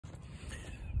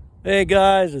Hey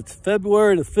guys, it's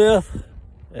February the 5th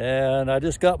and I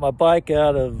just got my bike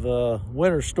out of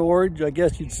winter storage, I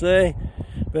guess you'd say.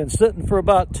 Been sitting for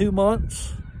about 2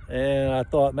 months and I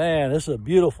thought, man, this is a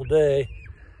beautiful day.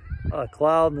 A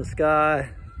cloud in the sky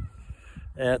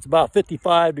and it's about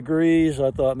 55 degrees.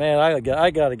 I thought, man, I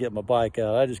got to get my bike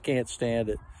out. I just can't stand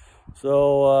it.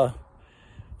 So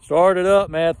started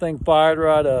up, man, thing fired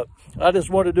right up. I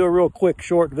just wanted to do a real quick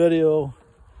short video.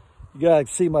 You guys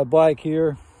can see my bike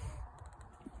here.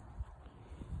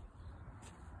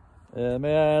 And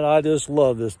man, I just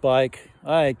love this bike.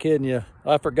 I ain't kidding you.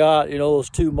 I forgot, those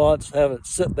 2 months, haven't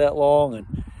sit that long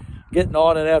and getting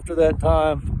on it after that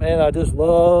time. Man, I just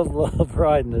love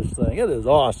riding this thing. It is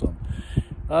awesome.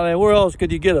 I mean, where else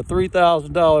could you get a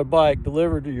 $3,000 bike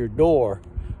delivered to your door?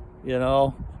 You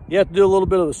have to do a little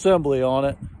bit of assembly on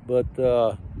it, but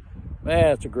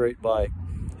man, it's a great bike.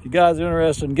 If you guys are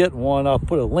interested in getting one, I'll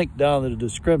put a link down in the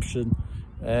description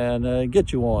and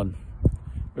get you one.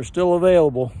 They're still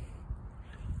available.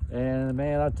 And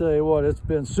man, I tell you what, it's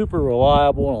been super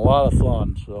reliable and a lot of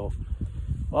fun. So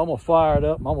I'm gonna fire it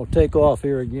up and I'm gonna take off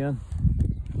here again.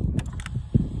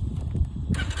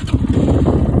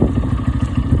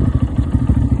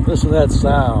 Listen to that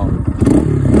sound.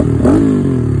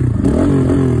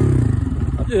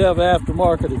 I do have an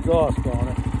aftermarket exhaust on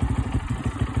it.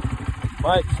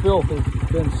 Bike's filthy,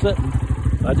 it's been sitting.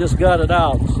 I just got it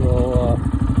out, so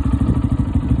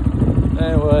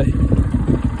anyway.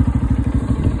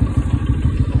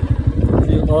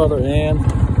 Other hand.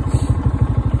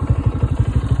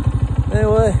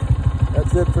 Anyway,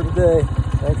 that's it for today.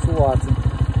 Thanks for watching.